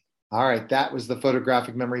day. All right. That was the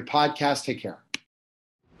Photographic Memory Podcast. Take care.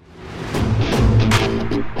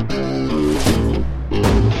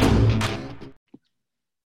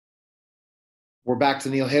 We're back to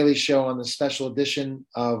Neil Haley Show on the special edition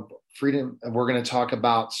of Freedom. We're going to talk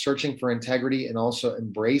about searching for integrity and also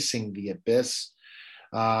embracing the abyss.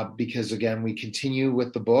 Because again, we continue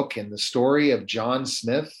with the book and the story of John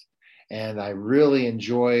Smith. And I really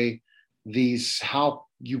enjoy how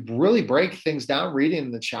you really break things down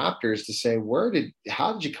reading the chapters to say,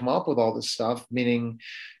 how did you come up with all this stuff? Meaning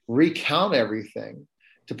recount everything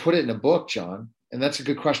to put it in a book, John. And that's a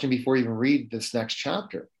good question before you even read this next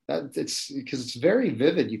chapter. It's because it's very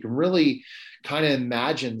vivid. You can really kind of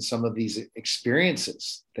imagine some of these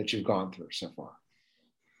experiences that you've gone through so far.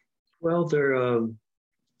 Well,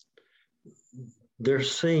 they're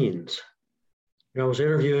scenes. I was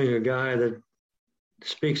interviewing a guy that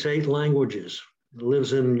speaks 8 languages,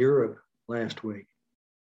 lives in Europe last week.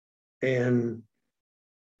 And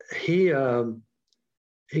he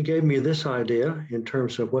gave me this idea in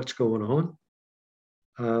terms of what's going on.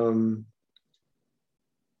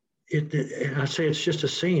 I say it's just a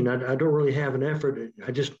scene. I don't really have an effort.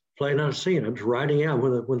 I just play out a scene. I'm just writing out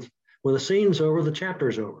when the scene's over, the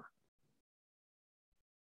chapter's over.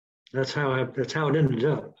 That's how it ended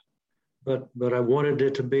up. But I wanted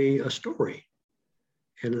it to be a story.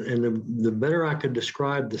 And the better I could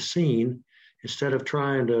describe the scene, instead of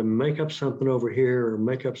trying to make up something over here or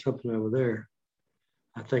make up something over there,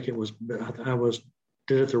 I think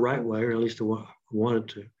did it the right way, or at least I wanted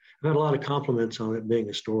to. I've had a lot of compliments on it being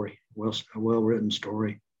a story, a well-written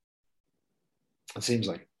story. It seems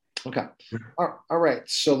like it. Okay. All right.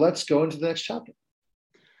 So let's go into the next chapter.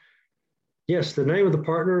 Yes, the name of the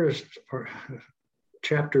partner is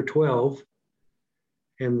chapter 12,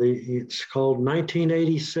 and it's called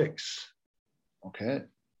 1986. Okay.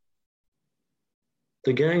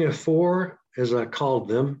 The Gang of Four, as I called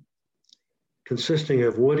them, consisting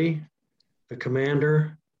of Woody, the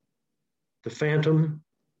Commander, the Phantom,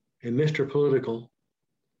 and Mr. Political,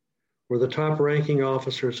 were the top-ranking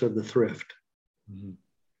officers of the Thrift,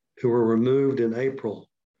 who were removed in April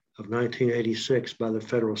of 1986 by the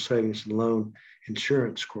Federal Savings and Loan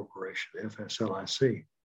Insurance Corporation, FSLIC.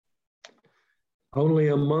 Only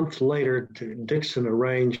a month later, Dixon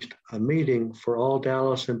arranged a meeting for all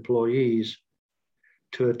Dallas employees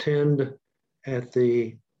to attend at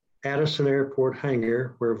the Addison Airport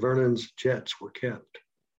hangar where Vernon's jets were kept.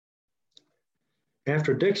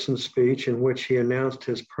 After Dixon's speech, in which he announced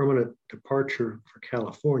his permanent departure for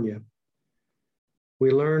California,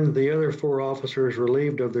 we learned the other 4 officers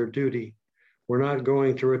relieved of their duty were not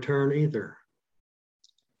going to return either.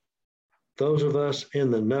 Those of us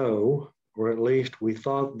in the know, or at least we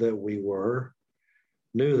thought that we were,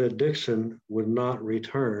 knew that Dixon would not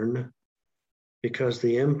return because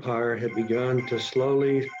the empire had begun to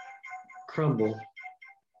slowly crumble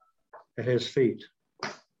at his feet.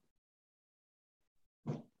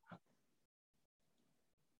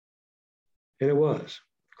 And it was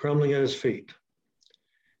crumbling at his feet.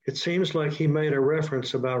 It seems like he made a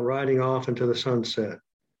reference about riding off into the sunset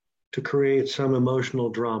to create some emotional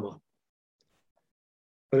drama.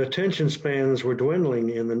 But attention spans were dwindling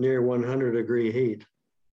in the near 100-degree heat.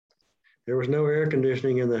 There was no air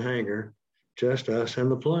conditioning in the hangar, just us and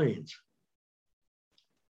the planes.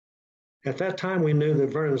 At that time, we knew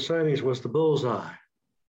that Vernon Savings was the bullseye.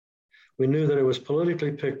 We knew that it was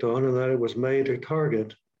politically picked on and that it was made a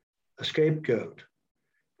target, a scapegoat,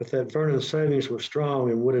 but that Vernon Savings was strong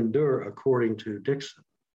and would endure, according to Dixon.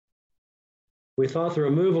 We thought the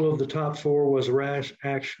removal of the top 4 was rash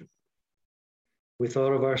action. We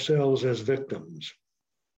thought of ourselves as victims.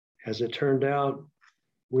 As it turned out,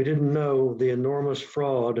 we didn't know the enormous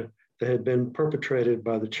fraud that had been perpetrated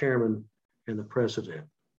by the chairman and the president,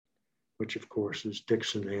 which of course is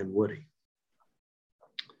Dixon and Woody.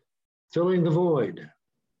 Filling the void,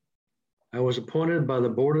 I was appointed by the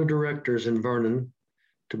board of directors in Vernon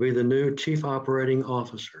to be the new chief operating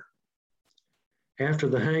officer. After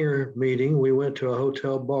the hangar meeting, we went to a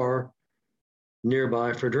hotel bar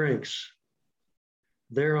nearby for drinks.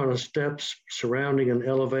 There on the steps surrounding an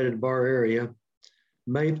elevated bar area,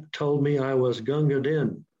 Mape told me I was Gunga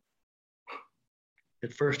Din.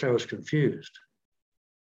 At first I was confused,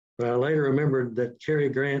 but I later remembered that Cary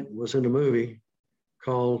Grant was in a movie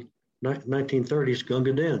called 1930s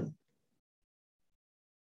Gunga Din,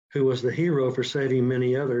 who was the hero for saving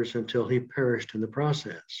many others until he perished in the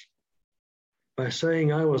process. By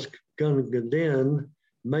saying I was Gunga Din,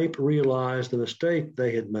 Mape realized the mistake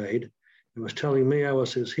they had made and was telling me I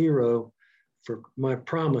was his hero for my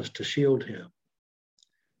promise to shield him.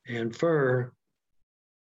 And fur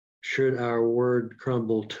should our word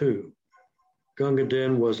crumble too. Gunga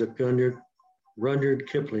Din was a Rudyard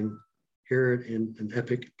Kipling here in an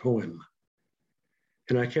epic poem.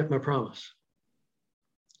 And I kept my promise.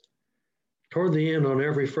 Toward the end, on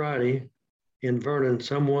every Friday in Vernon,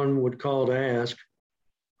 someone would call to ask,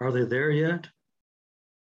 "Are they there yet?"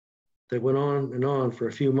 They went on and on for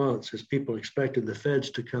a few months as people expected the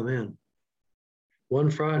feds to come in. One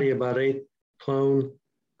Friday, about 8 clone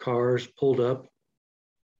cars pulled up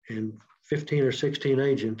and 15 or 16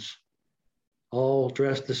 agents, all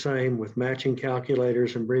dressed the same with matching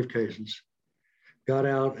calculators and briefcases, got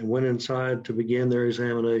out and went inside to begin their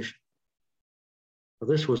examination. Well,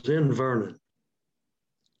 this was in Vernon.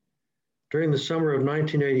 During the summer of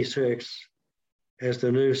 1986, as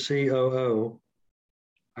the new COO,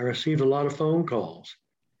 I received a lot of phone calls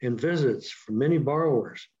and visits from many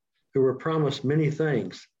borrowers who were promised many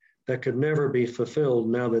things that could never be fulfilled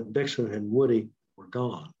now that Dixon and Woody were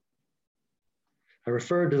gone. I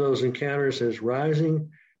referred to those encounters as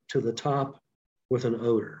rising to the top with an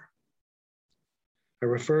odor. I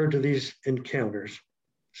referred to these encounters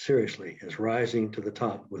seriously as rising to the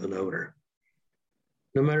top with an odor.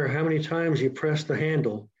 No matter how many times you pressed the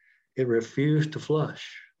handle, it refused to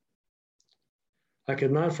flush. I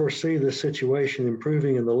could not foresee this situation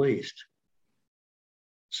improving in the least.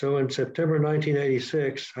 So in September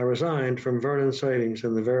 1986, I resigned from Vernon Savings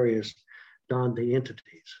and the various Dundee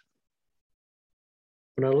entities.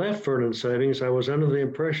 When I left Vernon Savings, I was under the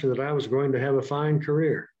impression that I was going to have a fine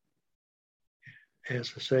career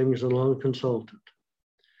as a savings and loan consultant.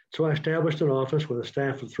 So I established an office with a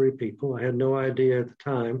staff of 3 people. I had no idea at the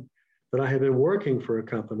time that I had been working for a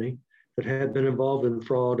company that had been involved in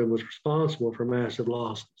fraud and was responsible for massive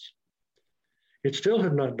losses. It still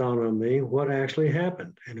had not dawned on me what actually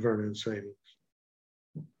happened in Vernon Savings.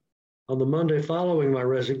 On the Monday following my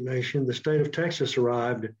resignation, the state of Texas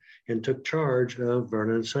arrived and took charge of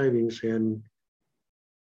Vernon Savings in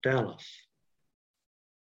Dallas.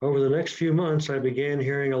 Over the next few months, I began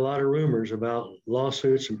hearing a lot of rumors about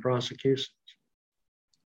lawsuits and prosecutions.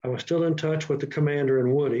 I was still in touch with the commander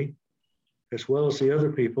and Woody, as well as the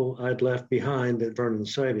other people I'd left behind at Vernon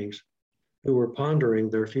Savings who were pondering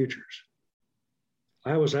their futures.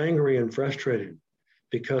 I was angry and frustrated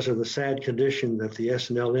because of the sad condition that the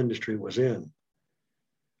S&L industry was in.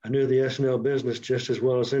 I knew the S&L business just as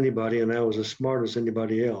well as anybody, and I was as smart as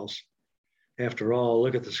anybody else. After all,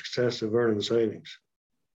 look at the success of earning savings.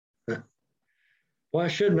 Why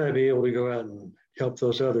shouldn't I be able to go out and help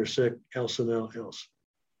those other sick else who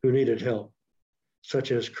needed help,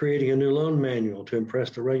 such as creating a new loan manual to impress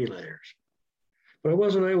the regulators? But I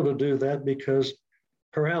wasn't able to do that because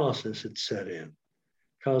paralysis had set in,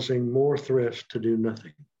 causing more thrifts to do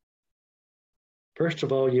nothing. First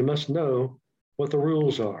of all, you must know what the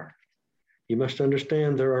rules are. You must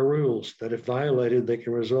understand there are rules that if violated, they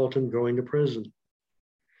can result in going to prison.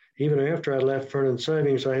 Even after I left Fern &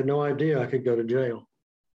 Savings, I had no idea I could go to jail.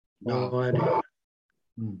 No idea.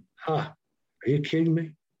 Are you kidding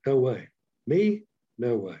me? No way. Me?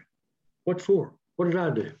 No way. What for? What did I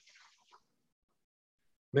do?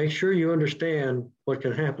 Make sure you understand what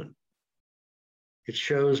can happen. It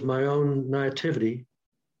shows my own naivety,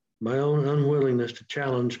 my own unwillingness to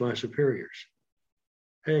challenge my superiors.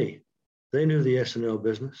 Hey, they knew the S&L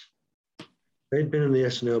business. They'd been in the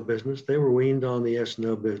S&L business. They were weaned on the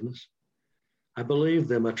S&L business. I believed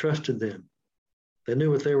them. I trusted them. They knew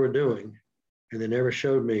what they were doing, and they never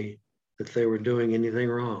showed me that they were doing anything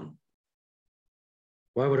wrong.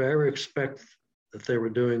 Why would I ever expect that they were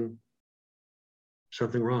doing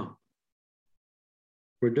something wrong?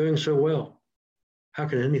 We're doing so well. How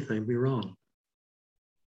can anything be wrong?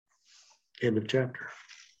 End of chapter.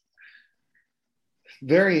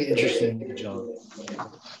 Very interesting, John.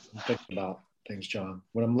 I'm thinking about things, John.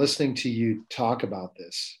 When I'm listening to you talk about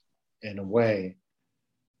this in a way,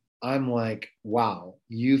 I'm like, wow,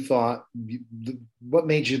 you thought, what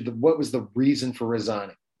made you, what was the reason for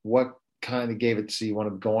resigning? What kind of gave it to you want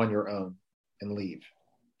to go on your own and leave?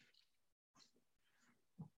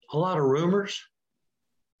 A lot of rumors.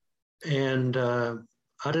 And I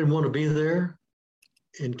didn't want to be there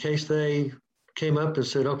in case they came up and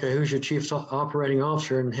said, okay, who's your chief operating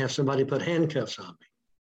officer, and have somebody put handcuffs on me.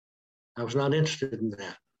 I was not interested in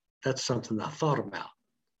that. That's something I thought about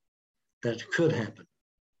that could happen.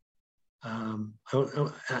 And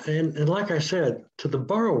like I said, to the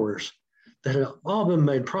borrowers that had all been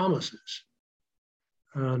made promises,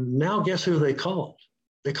 now guess who they called?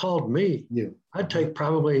 They called me. You. I'd take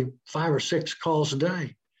probably 5 or 6 calls a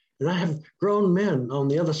day. And I have grown men on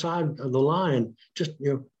the other side of the line just,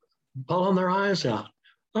 bawling their eyes out.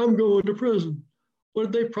 I'm going to prison. What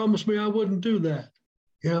did they promise me I wouldn't do that?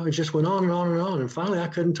 It just went on and on and on. And finally, I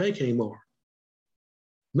couldn't take anymore.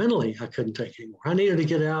 Mentally, I couldn't take anymore. I needed to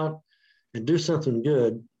get out and do something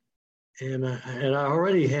good. And I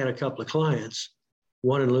already had a couple of clients,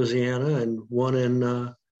 one in Louisiana and one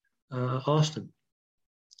in Austin,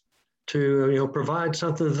 to provide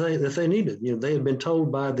something that they needed. They had been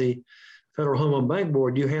told by the Federal Home Loan Bank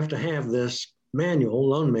Board, you have to have this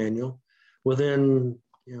loan manual, within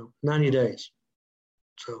 90 days.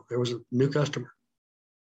 So there was a new customer,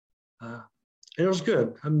 and it was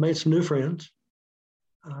good. I made some new friends,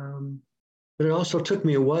 but it also took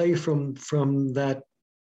me away from that.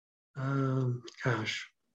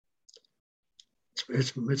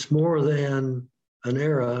 It's more than an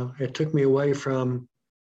era. It took me away from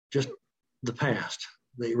just the past,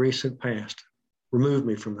 the recent past. Removed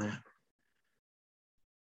me from that.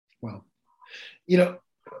 Wow.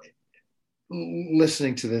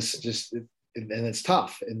 Listening to this, and it's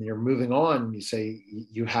tough, and you're moving on. You say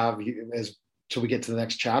till we get to the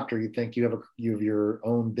next chapter, you think you have your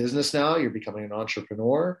own business now. You're becoming an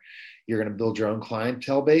entrepreneur. You're going to build your own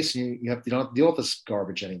clientele base, and you don't have to deal with this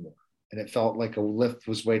garbage anymore. And it felt like a weight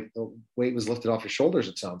was lifted off your shoulders.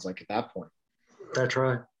 It sounds like at that point. That's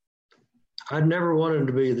right. I'd never wanted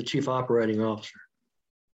to be the chief operating officer.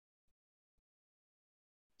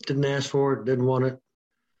 Didn't ask for it, didn't want it.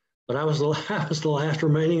 But I was the last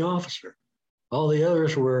remaining officer. All the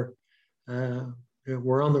others were on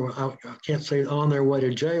I can't say on their way to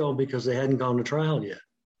jail because they hadn't gone to trial yet.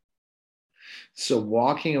 So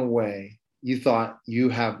walking away, you thought you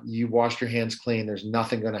washed your hands clean. There's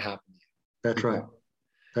nothing going to happen to you. That's right.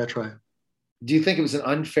 That's right. Do you think it was an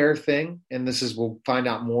unfair thing? And we'll find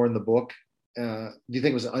out more in the book. Do you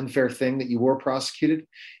think it was an unfair thing that you were prosecuted,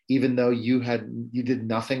 even though you did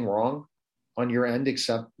nothing wrong on your end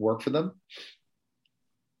except work for them?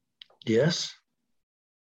 Yes.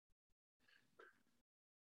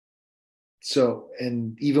 So,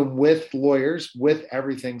 and even with lawyers, with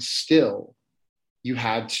everything, still, you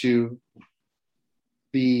had to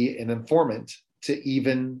be an informant to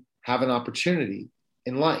even have an opportunity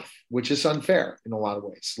in life, which is unfair in a lot of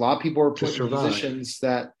ways. A lot of people are put in positions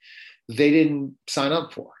that they didn't sign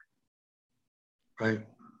up for. Right.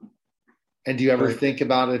 And do you ever think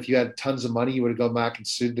about it? If you had tons of money, you would have gone back and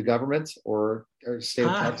sued the government or state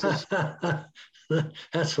of Texas?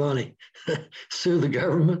 That's funny. Sue the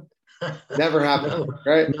government. Never happened, No,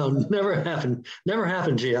 right? no, never happened. Never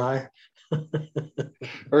happened, GI.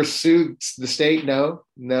 Or sue the state? No.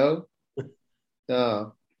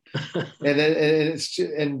 And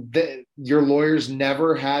your lawyers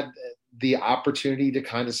never had the opportunity to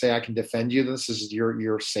kind of say, I can defend you. This is you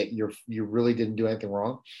really didn't do anything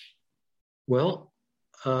wrong. Well,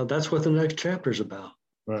 that's what the next chapter is about.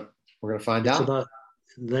 Right. We're going to find It's out. about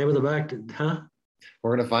the name of the back, huh?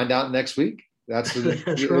 We're going to find out next week. That's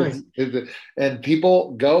right. And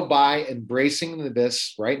people go by Embracing the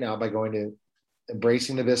Abyss right now by going to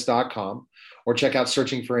embracingtheabyss.com or check out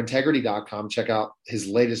searchingforintegrity.com. Check out his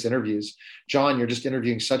latest interviews. John, you're just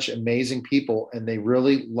interviewing such amazing people, and they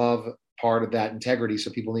really love part of that integrity.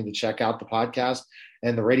 So people need to check out the podcast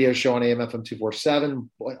and the radio show on AM FM 247,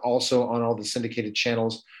 but also on all the syndicated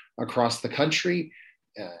channels across the country.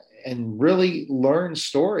 And really learn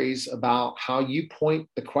stories about how you point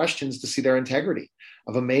the questions to see their integrity,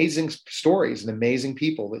 of amazing stories and amazing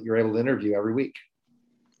people that you're able to interview every week.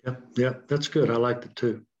 Yeah, that's good. I liked it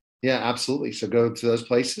too. Yeah, absolutely. So go to those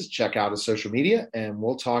places, check out his social media, and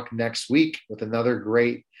we'll talk next week with another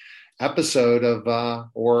great episode of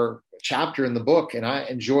or chapter in the book. And I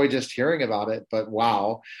enjoy just hearing about it, but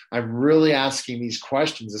wow, I'm really asking these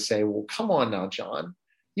questions to say, well, come on now, John,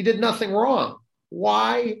 you did nothing wrong.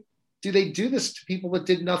 Why do they do this to people that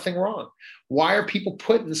did nothing wrong? Why are people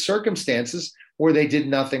put in circumstances where they did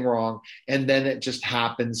nothing wrong, and then it just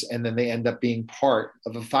happens, and then they end up being part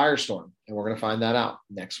of a firestorm? And we're going to find that out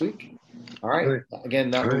next week. All right. Again,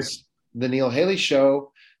 that was the Neil Haley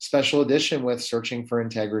Show, special edition with Searching for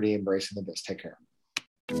Integrity, Embracing the Abyss. Take care.